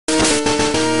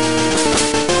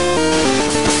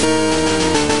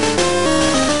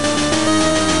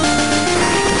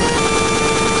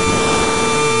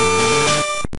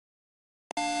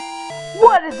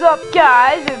up,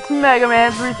 guys? It's Mega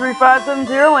Man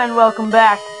 33570, and welcome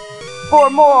back for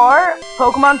more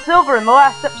Pokemon Silver. In the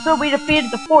last episode, we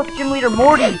defeated the 4th gym leader,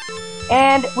 Morty,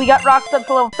 and we got rocks up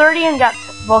to level 30 and got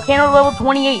Volcano to level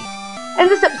 28. In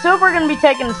this episode, we're going to be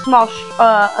taking a small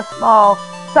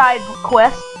side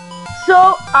quest,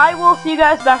 so I will see you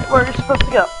guys back where you're supposed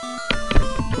to go.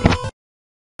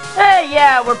 Hey,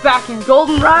 yeah, we're back in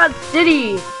Goldenrod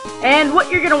City, and what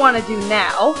you're going to want to do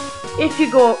now, if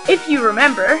you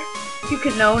remember, you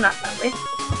could know, not that way,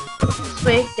 this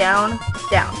way, down.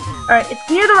 Alright, it's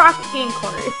near the Rocket Game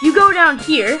corner. If you go down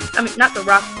here, I mean, not the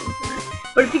Rocket Game corner,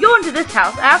 but if you go into this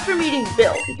house, after meeting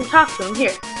Bill, you can talk to him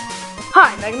here.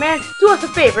 Hi, Mega Man, do us a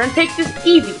favor and take this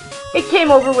Eevee. It came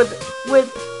over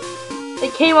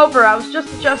I was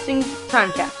just adjusting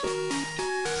time capsule.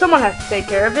 Someone has to take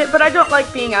care of it, but I don't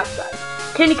like being outside.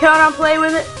 Can you count on playing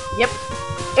with it? Yep.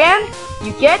 And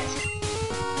you get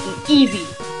an Eevee.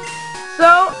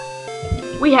 So,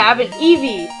 we have an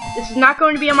Eevee. This is not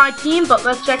going to be on my team, but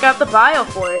let's check out the bio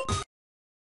for it.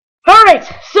 Alright,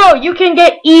 so you can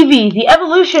get Eevee, the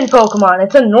evolution Pokemon.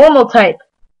 It's a normal type.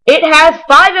 It has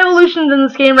 5 evolutions in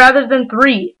this game rather than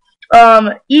 3.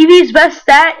 Eevee's best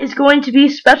stat is going to be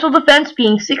special defense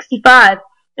being 65,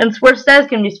 and its worst stat is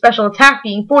going to be special attack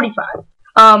being 45.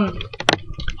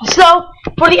 So,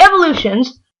 for the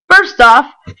evolutions, first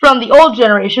off, from the old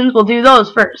generations, we'll do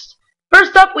those first.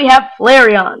 First up, we have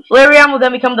Flareon. Flareon will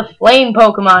then become the Flame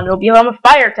Pokemon. It will become a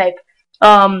Fire type.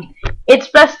 Its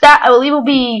best stat, I believe, will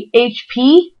be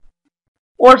HP,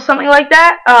 or something like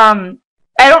that.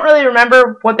 I don't really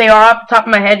remember what they are off the top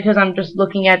of my head, because I'm just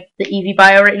looking at the Eevee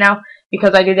bio right now,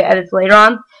 because I do the edits later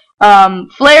on.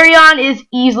 Flareon is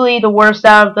easily the worst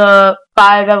out of the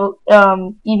 5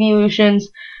 evolutions.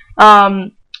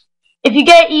 If you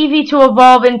get Eevee to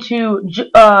evolve into,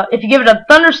 if you give it a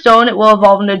Thunderstone, it will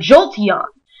evolve into Jolteon.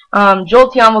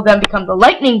 Jolteon will then become the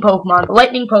Lightning Pokemon. The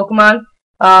Lightning Pokemon,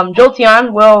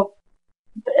 Jolteon will,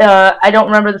 I don't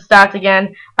remember the stats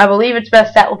again. I believe its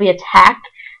best stat will be Attack.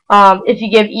 If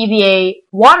you give Eevee a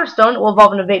Water Stone, it will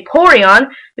evolve into Vaporeon.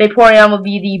 Vaporeon will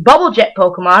be the Bubble Jet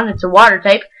Pokemon. It's a Water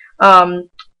type.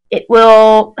 It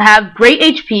will have great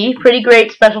HP, pretty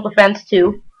great special defense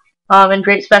too, and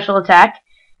great special attack.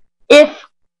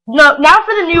 Now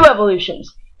for the new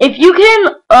evolutions. If you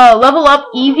can level up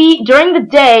Eevee during the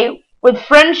day with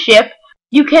Friendship,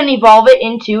 you can evolve it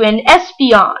into an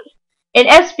Espeon. An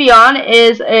Espeon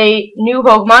is a new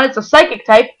Pokemon. It's a Psychic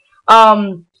type.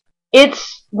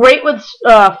 It's great with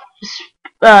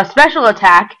special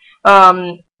attack.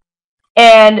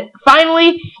 And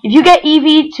finally, if you get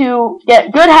Eevee to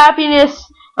get good happiness,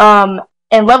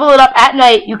 and level it up at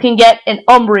night, you can get an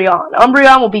Umbreon.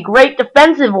 Umbreon will be great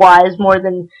defensive-wise more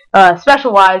than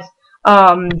special-wise.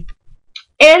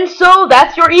 And so,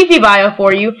 that's your Eevee bio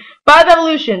for you. 5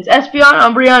 evolutions: Espeon,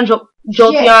 Umbreon,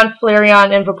 Jolteon,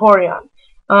 Flareon, and Vaporeon.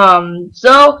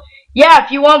 So, yeah,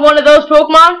 if you want one of those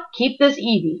Pokemon, keep this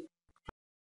Eevee.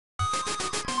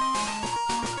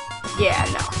 Yeah,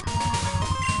 no.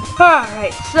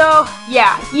 Alright, so,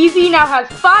 yeah, Eevee now has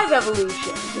 5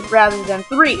 evolutions rather than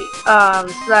 3, so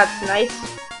that's nice.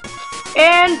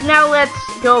 And now let's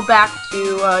go back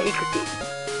to Ikaruti.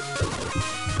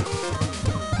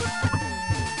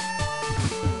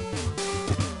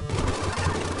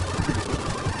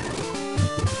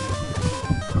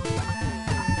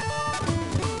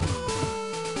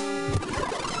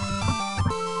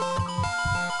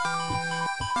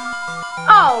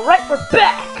 Alright, we're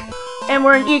back! And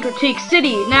we're in Ikaruti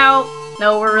City. Now,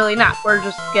 no, we're really not. We're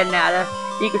just getting out of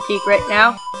Ikaruti right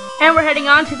now. And we're heading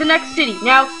on to the next city.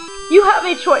 Now, you have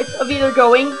a choice of either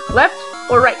going left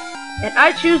or right. And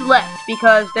I choose left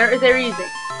because there is a reason.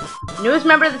 The newest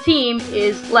member of the team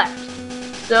is left.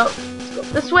 So, let's go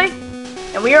this way.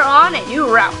 And we are on a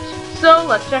new route. So,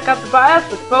 let's check out the bios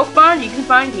with the Pokemon you can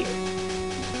find here.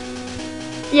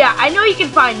 Yeah, I know you can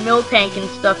find Miltank and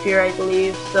stuff here, I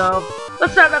believe. So,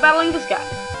 let's start by battling this guy.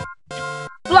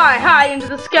 Fly high into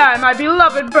the sky, my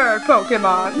beloved bird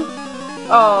Pokemon.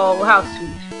 Oh, how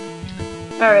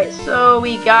sweet. Alright, so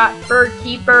we got Bird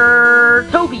Keeper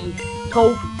Toby.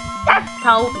 That's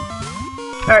Toby.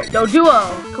 Alright,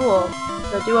 Doduo. Cool.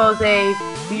 Doduo's a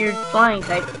weird flying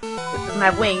type. It doesn't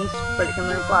have wings, but it can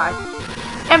learn to fly.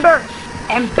 Ember!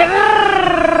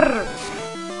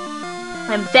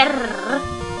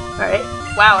 Alright.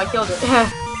 Wow, I killed it.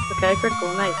 Okay,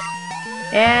 critical, nice.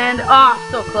 And,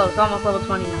 so close, almost level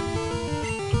 29.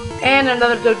 And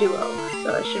another Doduo,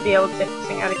 so I should be able to take this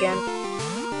thing out again.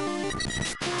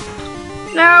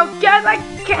 Now, guys, I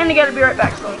kinda gotta be right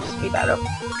back, so let me just speed that up.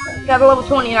 Got a level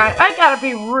 29. I gotta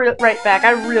be right back.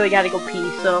 I really gotta go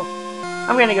pee, so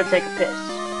I'm gonna go take a piss.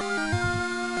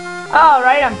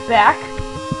 Alright, I'm back.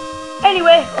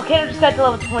 Anyway, Volcano just got to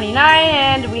level 29,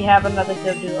 and we have another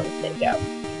Doduo to take out.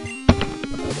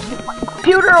 My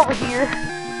computer over here,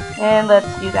 and let's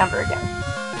use Ember again.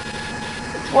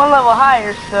 It's one level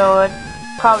higher, so it's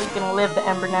probably gonna live the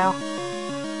Ember now.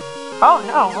 Oh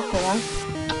no, okay then.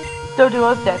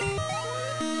 Doduo's dead.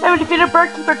 And we defeated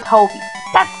Birdkeeper Toby.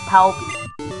 That's Toby.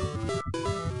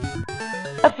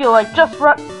 I feel like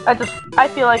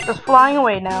just flying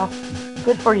away now.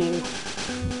 Good for you.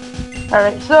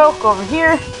 Alright, so go over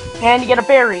here and you get a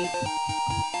berry.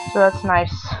 So that's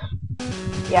nice.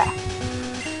 Yeah.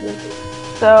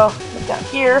 So look down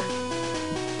here.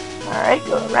 Alright,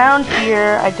 go around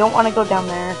here. I don't want to go down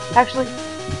there. Actually,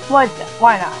 why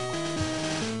not?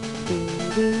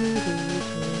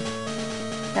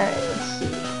 Alright, let's see.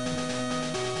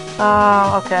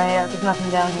 Okay, yeah, there's nothing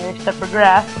down here except for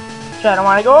grass. So I don't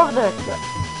want to go over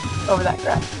that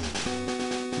grass.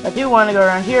 I do want to go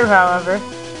around here, however,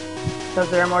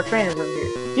 because there are more trainers over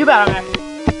here. You battle next.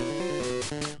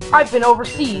 I've been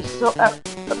overseas, so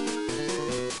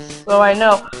I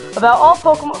know about all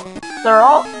Pokemon. They're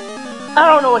all. I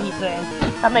don't know what he's saying.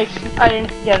 I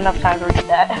didn't get enough time to read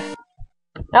that.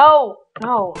 No,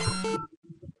 no,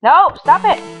 no! Stop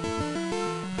it!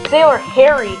 Sailor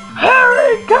Harry.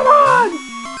 Harry, come on!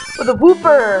 With a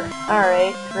whooper. All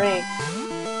right, great.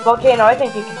 Volcano, I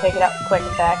think you can take it out with quick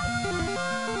attack.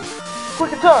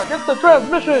 Quick attack, instant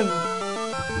transmission!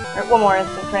 Alright, one more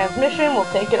instant transmission, we'll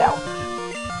take it out.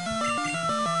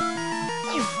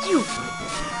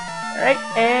 Alright,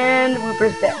 and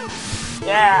Whooper's dead.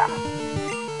 Yeah!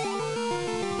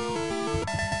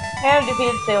 And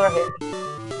defeated Sailor Harry.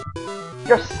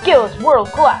 Your skill is world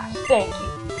class, thank you.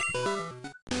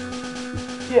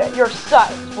 Yeah, your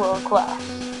size is world class.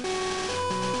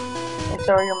 And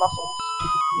so are your muscles.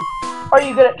 Are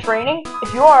you good at training?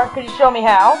 If you are, could you show me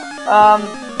how?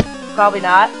 Probably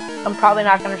not. I'm probably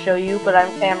not going to show you, but I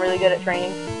am really good at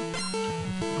training.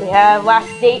 We have last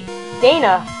date,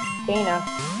 Dana, I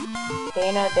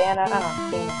don't know,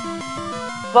 Dana.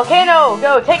 Volcano,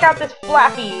 go, take out this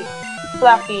Flappy.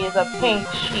 Flappy is a pink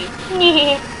sheep.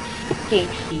 Pink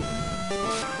sheep.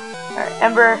 Alright,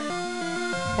 Ember.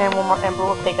 And one more Ember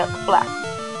will take out the Flappy.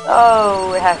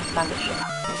 Oh, it has time to show.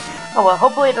 Oh well,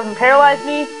 hopefully it doesn't paralyze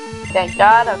me. Thank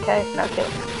God, okay, okay.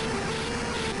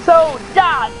 So,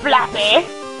 die, Flappy!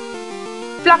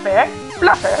 Flappy!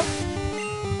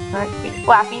 Alright, beat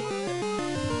Flappy.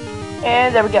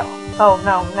 And there we go. Oh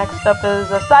no, next up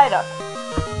is a Psyduck.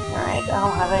 Alright, I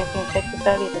don't have anything to take this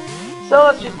out either. So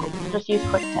let's just use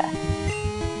Quick Attack.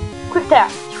 Quick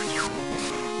Attack!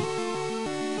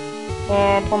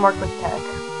 And one more Quick Attack.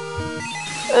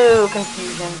 Ooh,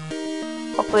 confusion.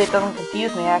 Hopefully it doesn't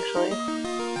confuse me, actually.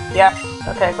 Yes.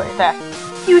 Okay, Quick Attack.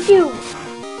 Pew!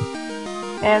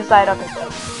 And Psyduck is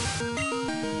dead.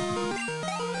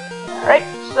 Alright,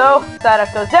 so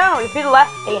Psyduck goes down, we defeat the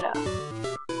last Dana.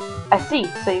 I see,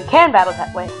 so you can battle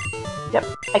that way. Yep,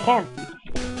 I can.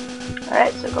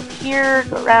 Alright, so go up here,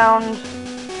 go around.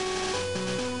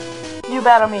 You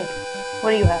battle me.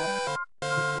 What do you have?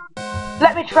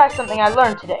 Let me try something I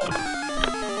learned today.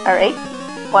 Alright,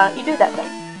 why don't you do that then?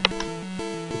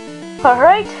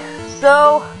 Alright,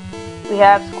 so we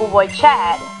have Schoolboy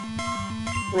Chad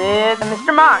with a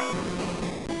Mr. Mime.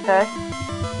 Okay,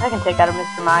 I can take out a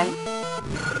Mr. Mime.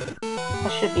 I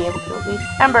should be able to at least.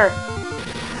 Ember!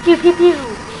 Pew pew pew!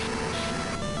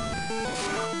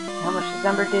 How much does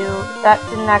Ember do? That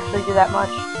didn't actually do that much.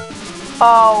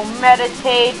 Oh,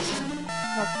 Meditate!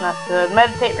 That's not good.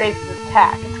 Meditate raises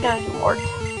attack. It's gonna do more.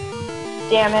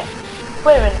 Damn it.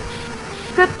 Wait a minute.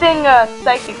 Good thing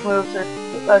psychic moves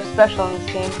are special in this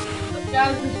game.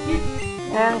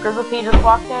 And Grizzlepy just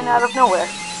walked in out of nowhere.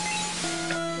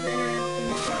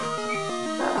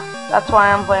 That's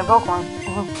why I'm playing Pokemon.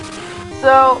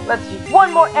 So, let's use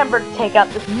one more Ember to take out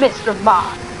this Mr.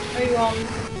 Mime. Are you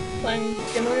playing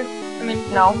Gym Leader? I mean,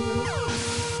 no.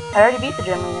 I already beat the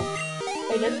Gym Leader.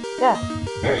 I did? Yeah.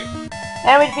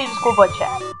 And we defeated Schoolboy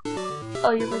Chad.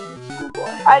 Oh, you're versus Schoolboy.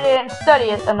 I didn't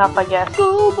study it enough, I guess.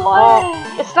 Schoolboy!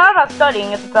 Well, it's not about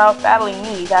studying, it's about battling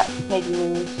me. That made me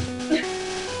lose. I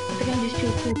think I'm just too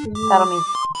cool for you. Battle me.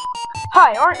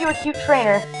 Hi, aren't you a cute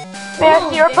trainer? May I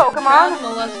see your Pokemon?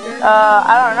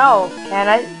 I don't know.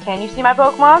 Can you see my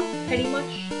Pokemon? Pretty much.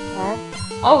 Yeah.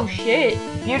 Oh shit.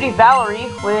 Beauty Valerie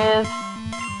with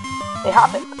a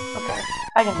Hoppip. Okay.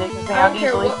 I can take this thing out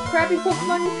easily. I don't care what crappy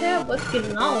Pokemon you have, let's get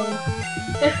it on.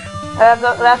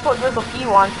 That's what Grizzlepy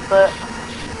wants, but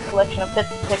collection of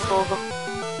pixels.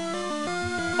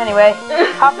 Anyway,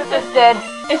 Hoppip is dead.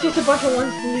 It's just a bunch of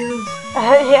ones to use.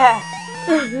 Yeah.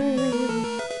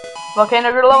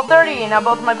 Volcano grew to level 30, and now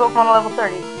both of my Pokemon are level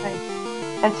 30. Nice.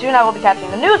 And soon I will be catching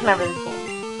the newest member of the team.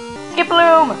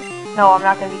 Skiploom! No, I'm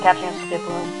not going to be catching a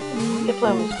Skiploom.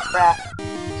 Skiploom is crap.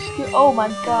 Oh my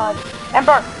god.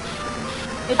 Ember!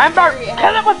 Ember!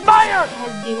 Kill it with fire! It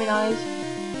has demon eyes.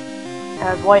 It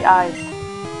has white eyes.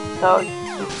 So,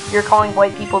 you're calling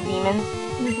white people demons?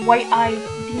 With white eyes,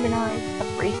 demon eyes.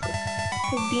 That's racist.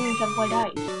 Because demons have white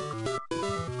eyes.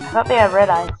 I thought they had red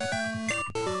eyes.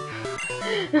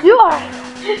 You are!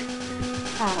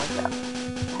 Oh my god.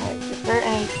 Alright, is there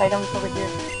any items over here?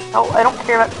 Oh, I don't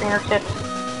care about fingertips.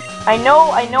 I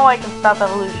know I can stop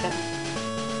evolution.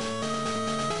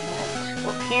 Alright,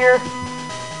 up here.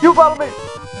 You follow me!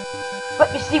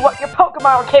 Let me see what your Pokemon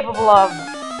are capable of!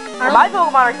 My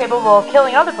Pokemon are capable of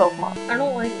killing other Pokemon. I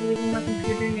don't like leaving my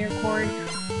computer near cord.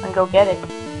 And go get it.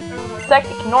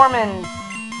 Psychic Norman.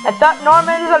 I thought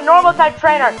Norman is a normal type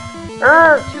trainer.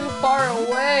 Too far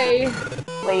away.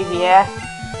 Lazy ass.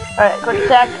 Alright, quick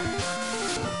attack.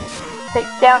 Take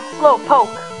down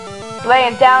Slowpoke.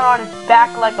 Laying down on his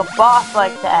back like a boss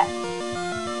like that.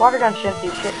 Water gun shouldn't do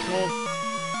shit to me.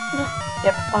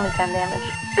 Yep, only 10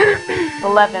 damage.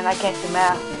 11, I can't do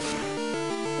math.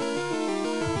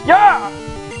 Yeah!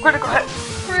 Critical hit!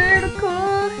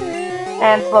 Critical hit!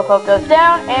 And Slowpoke goes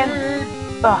down, and...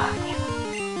 Ugh.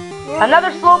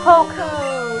 Another Slowpoke!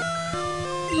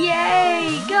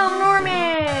 Yay! Go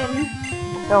Norman!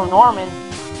 Go Norman.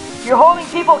 You're holding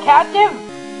people captive?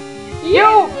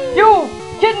 Yeah. You!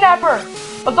 Kidnapper!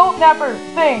 Adult napper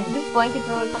thing! This blanket's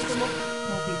really comfortable.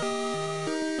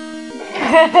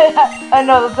 I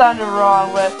know that sounded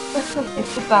wrong, but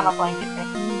it's not a blanket thing.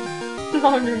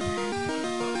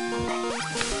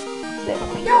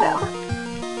 No, no.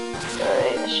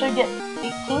 Alright, I should get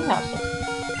 18 now. So.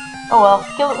 Oh well,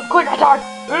 kill it with quick attack!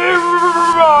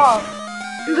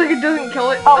 It's like it doesn't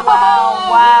kill it. Oh wow,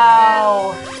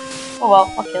 wow! Oh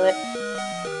well, I'll kill it.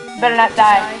 Better not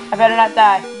die. I better not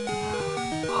die.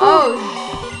 Oh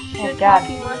shit, God.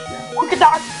 Quick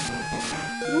attack!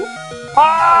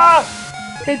 Ah!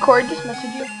 Did Corey just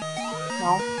message you?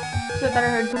 No. So that I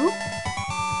heard Drew?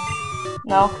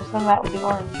 No, because then that would be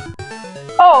orange.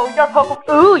 Oh, your Pokemon.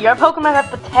 Ooh, your Pokemon have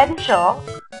potential.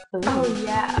 Ooh. Oh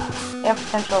yeah. They have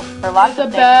potential for lots of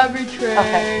It's a things. battery tray.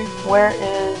 Okay, where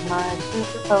is my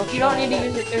super potion? You don't need to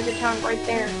use it. There's a town right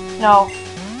there. No,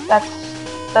 that's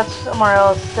somewhere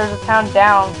else. There's a town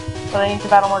down, but I need to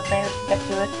battle more trainers to get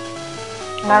to it.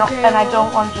 And I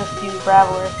don't want to just use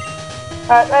Graveler.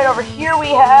 Alright, right over here we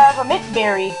have a Mint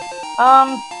Berry.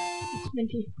 It's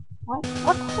minty. What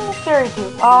does a Mint Berry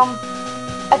do?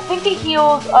 I think it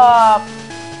heals,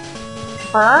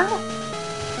 burn?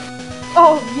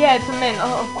 Oh, yeah, it's a mint.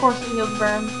 Oh, of course it heals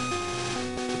burn.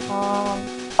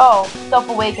 Oh,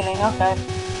 self-awakening, okay.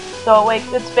 So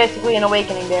it's basically an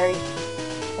awakening berry.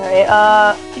 Alright,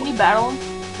 Can you battle him?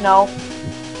 no.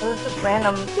 Those are just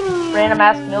random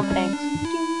ass milk tanks.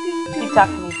 Keep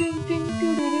talking to me.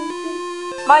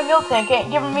 My milk tank ain't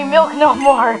giving me milk no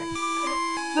more.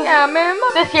 Yeah, man.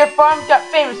 This here farm's got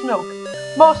famous milk.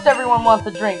 Most everyone wants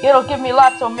a drink. It'll give me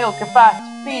lots of milk if I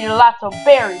feed it lots of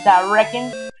berries, I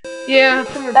reckon. Yeah,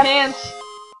 from your pants.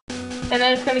 And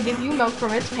then it's gonna give you milk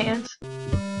from its pants.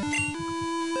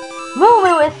 Moo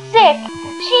Moo is sick.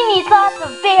 She needs lots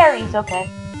of berries. Okay.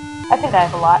 I think I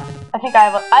have a lot. I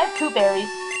have 2 berries.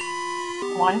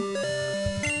 1.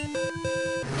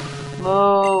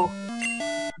 Moo.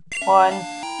 1.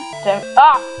 10.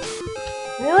 Ah!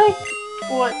 Really?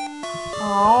 What?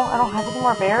 Oh, I don't have any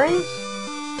more berries?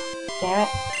 Damn it.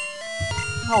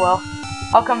 Oh well.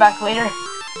 I'll come back later.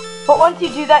 But once you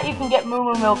do that, you can get Moo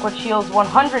Moo Milk, which heals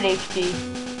 100 HP.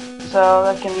 So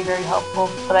that can be very helpful,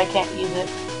 but I can't use it.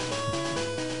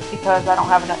 Because I don't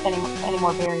have any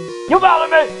more berries. You bother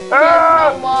me!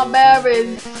 No more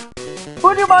berries.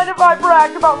 Would you mind if I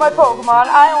bragged about my Pokemon?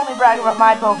 I only brag about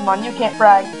my Pokemon. You can't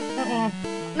brag.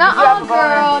 Nuh-uh,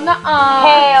 girl. Nuh-uh.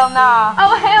 Hell nah.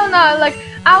 Oh, hell no. Like,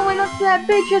 I went up to that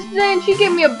bitch yesterday and she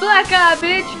gave me a black eye,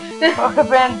 bitch.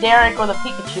 Pokemon Derek or the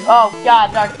Pikachu. Oh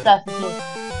god, Dark Substitute.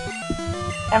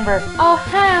 Ember. Oh,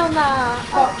 hell no.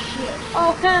 Oh, shit.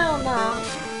 Oh, hell no.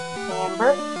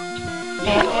 Ember.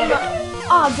 And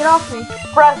Oh, get off me.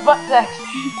 press butt sex.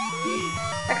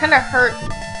 That kind of hurt.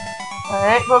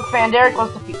 Alright, Pokemon Derek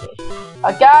was defeated.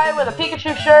 A guy with a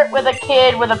Pikachu shirt with a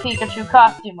kid with a Pikachu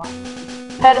costume on.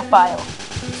 Pedophile.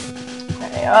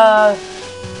 Okay,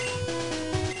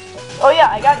 oh yeah,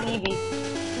 I got an Eevee.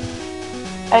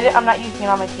 I'm not using it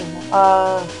on my team.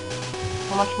 How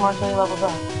much more until he levels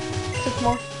up? 6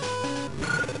 more.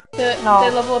 They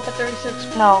level up at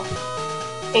 36. No.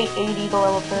 880 to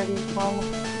level 31.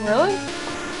 Really?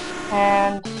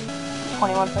 And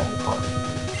 2134.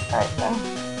 Alright then.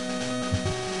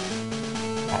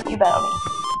 Alright, you battle me.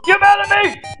 You mad at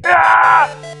me? Yeah!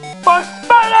 For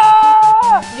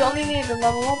Sparta! You only need to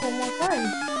level up one more time.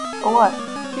 For what?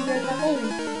 You guys are holding.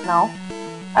 No.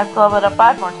 I have to level it up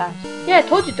 5 more times. Yeah, I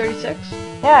told you 36.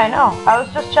 Yeah, I know. I was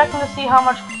just checking to see how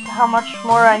much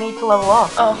more I need to level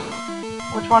up. Oh.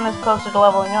 Which one is closer to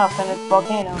leveling up, and it's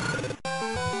Volcano.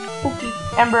 Okay.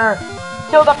 Ember,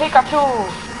 kill the Pikachu!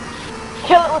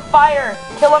 Kill it with fire!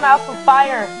 Kill him out with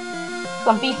fire!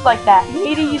 Some beasts like that. You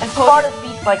need to use and Sparta's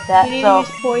beasts like that, you need so to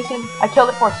use poison. I killed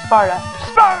it for Sparta.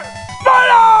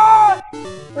 Sparta!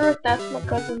 Earth, that's my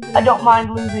cousin's name. I don't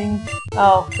mind losing.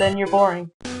 Oh, then you're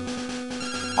boring.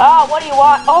 Oh, what do you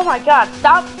want? Oh my god,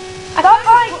 stop! Stop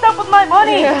buying stuff with my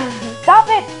money! Yeah. Stop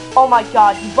it! Oh my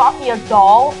god, you bought me a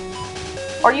doll?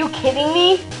 Are you kidding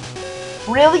me?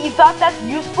 Really? You thought that's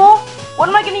useful? What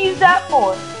am I gonna use that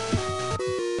for?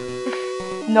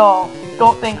 No,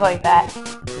 don't think like that.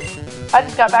 I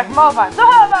just got back from Olivine. So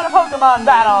how about a Pokemon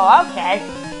battle? Okay.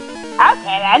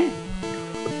 Okay then.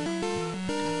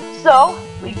 So,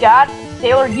 we got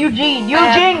Sailor Eugene.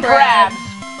 Eugene Krabs!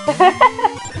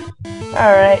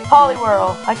 Alright,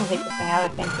 Poliwhirl. I can take this thing out, I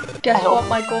think. Guess what,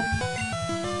 Michael?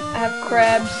 I have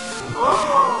crabs.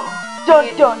 Dun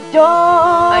dun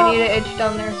dun! I need an itch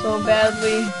down there so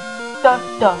badly. Dun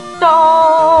dun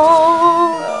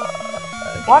dun!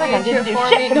 Watergun didn't do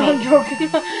shit to No, me. I'm joking.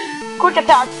 Quick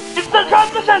attack! Instant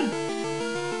transmission!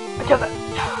 I killed it.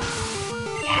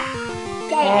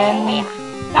 And...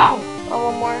 No!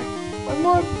 Oh, one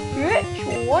more,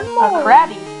 bitch. One more. A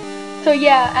Krabby. So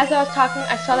yeah, as I was talking,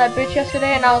 I saw that bitch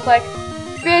yesterday, and I was like,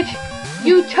 "Bitch,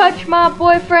 you touch my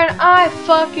boyfriend, I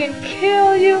fucking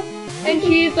kill you." And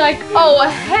she's like, "Oh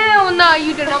hell no,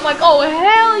 you didn't." I'm like, "Oh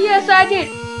hell yes, I did."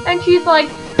 And she's like,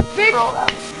 "Bitch."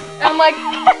 And I'm like,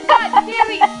 "God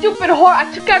damn it, you stupid whore!"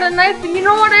 I took out a knife, and you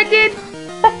know what I did?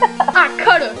 I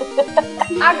cut her.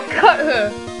 I cut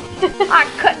her. I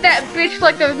cut that bitch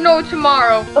like there's no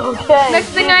tomorrow. Okay. Next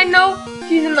thing I know,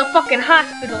 she's in the fucking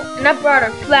hospital, and I brought her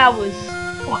flowers.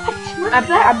 What? I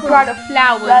brought her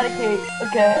flowers. Eradicate.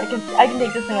 Okay, I can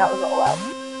take this thing out with all out.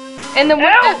 And then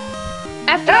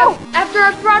after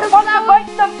I brought her I want to flowers, bite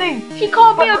something. she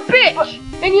called me a bitch.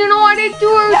 And you know what I did to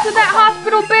her to that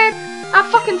hospital bed? I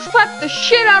fucking slapped the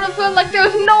shit out of her like there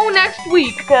was no next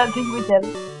week. Okay, I think we did.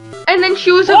 And then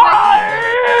she was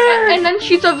and then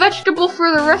she's a vegetable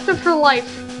for the rest of her life.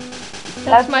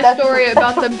 That's my story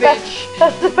about the bitch.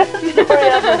 That's the best story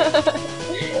ever.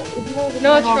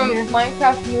 No, it's from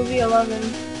Minecraft Movie 11.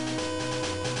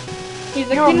 He's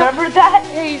like, you remember that?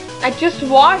 Hey, I just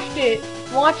watched it.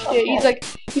 Okay. He's like,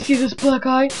 you see this black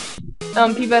eye?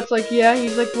 P-Bat's like, yeah.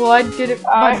 He's like, well, I did it.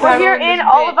 We're here in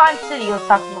Olivine City. Let's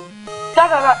talk to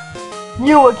them.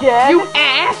 You again? You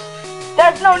ass!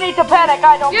 There's no need to panic.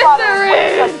 I don't Yes, bother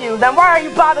there with you. Then why are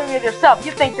you bothering with yourself?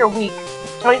 You think you're weak.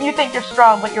 I mean, you think you're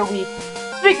strong, but you're weak.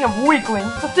 Speaking of weaklings,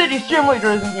 the city's gym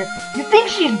leader isn't here. You think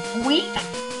she's weak?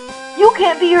 You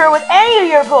can't beat her with any of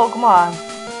your Pokemon.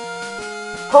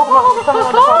 Pokemon, some of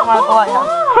the Pokemon at the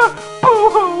lighthouse.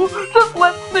 Boo-hoo! Just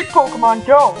let sick Pokemon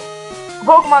go. A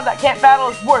Pokemon that can't battle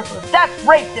is worthless. That's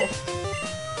racist.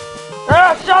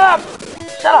 Shut up!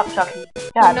 Shut up, Chucky.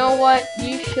 God. You know what?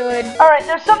 You should. Alright,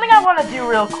 there's something I want to do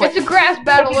real quick. It's a grass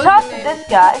battle. If you talk to this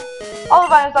guy,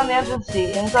 Olivine is on the edge of the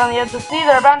sea, and it's on the edge of the sea,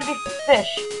 there are bound to be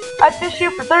fish. I'd fish you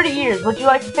for 30 years. Would you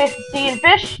like to face the sea and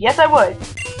fish? Yes, I would.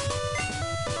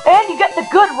 And you get the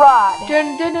good rod.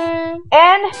 Dun, dun, dun.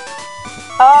 And,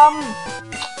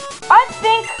 I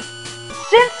think,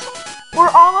 since we're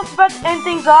almost about to end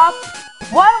things off,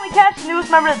 why don't we catch the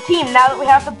newest member of the team now that we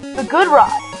have the good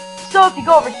rod? So if you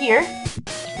go over here,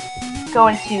 go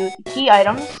into the key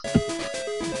items,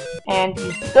 and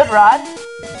use the good rod.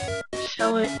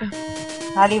 Show it.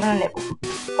 Not even a nipple.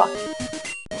 Fuck.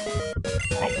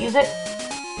 Alright, use it.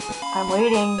 I'm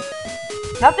waiting.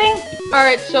 Nothing?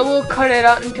 Alright, so we'll cut it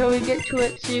out until we get to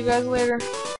it. See you guys later.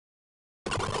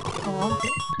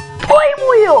 Flame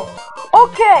wheel!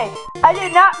 Okay, I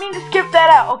did not mean to skip that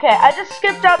out. Okay, I just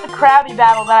skipped out the Krabby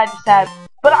battle that I just had.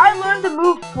 But I learned the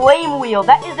move Flame Wheel.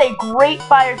 That is a great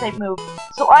fire type move.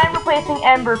 So I am replacing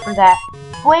Ember for that.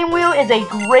 Flame Wheel is a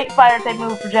great fire type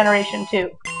move for Generation 2.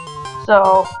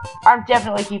 So I'm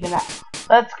definitely keeping that.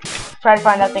 Let's try to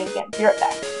find that thing again. Be right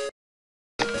back.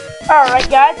 Alright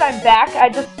guys, I'm back. I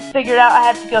just figured out I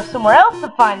have to go somewhere else to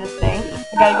find this thing.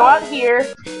 I gotta go out here,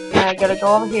 and I gotta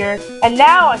go over here, and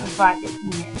now I can find it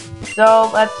in here. So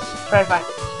let's try to find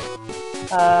it.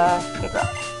 Good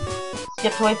route.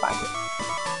 Skip till I find it.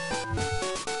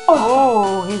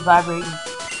 Oh, he's vibrating.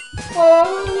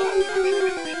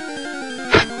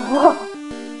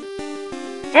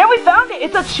 And we found it!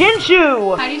 It's a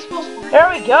Chinchou! How do you spell sport? There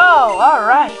we go!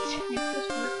 Alright.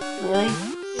 Really?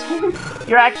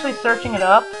 You're actually searching it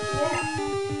up? Yeah.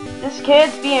 This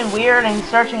kid's being weird and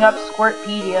searching up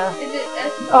Squirtpedia. Is it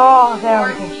S? Oh, there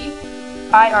we go.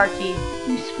 IRT.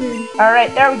 You screwed.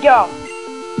 Alright, there we go.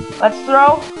 Let's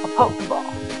throw a Pokeball.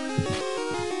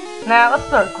 Now, let's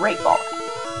throw a Great Ball.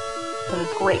 Because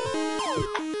it's great.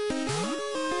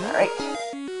 Alright.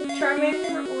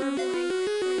 Charmander or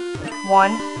Olivine?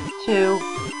 1, 2,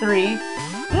 3.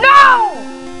 No!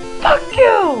 Fuck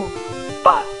you!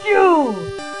 Fuck you!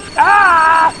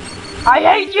 Ah! I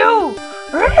hate you!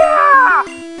 Ah!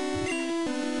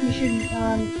 You should,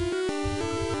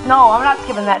 No, I'm not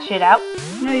skipping that shit out.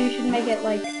 no, you should make it,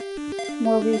 like,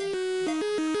 more weak.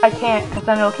 I can't, because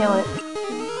then it'll kill it.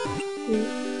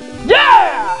 3.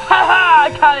 Yeah! Haha!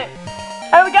 I got it!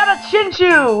 And we got a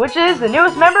Chinchou, which is the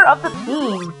newest member of the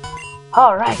team.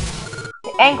 Alright.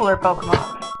 The Angler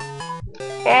Pokemon.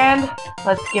 And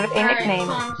let's give it a nickname.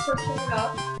 So I'm searching it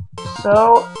up.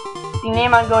 So, the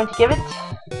name I'm going to give it,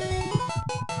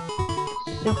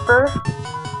 Super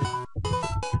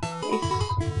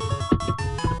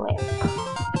Space Lamp.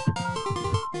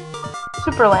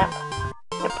 Super Lamp.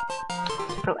 Yep.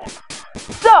 Super Lamp.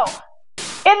 So,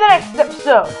 in the next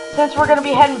episode, since we're going to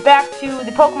be heading back to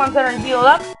the Pokemon Center and heal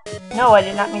up, no, I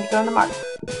did not mean to go in the market.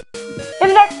 In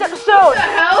the next episode What the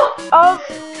hell? of...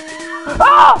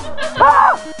 Oh!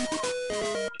 Oh!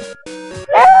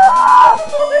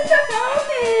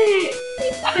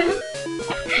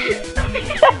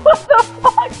 What the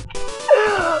fuck?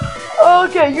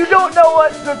 Okay, you don't know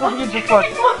what Circle Future for.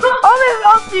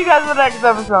 I'll see you guys in the next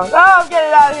episode. Oh, I'm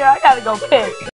getting out of here. I gotta go piss.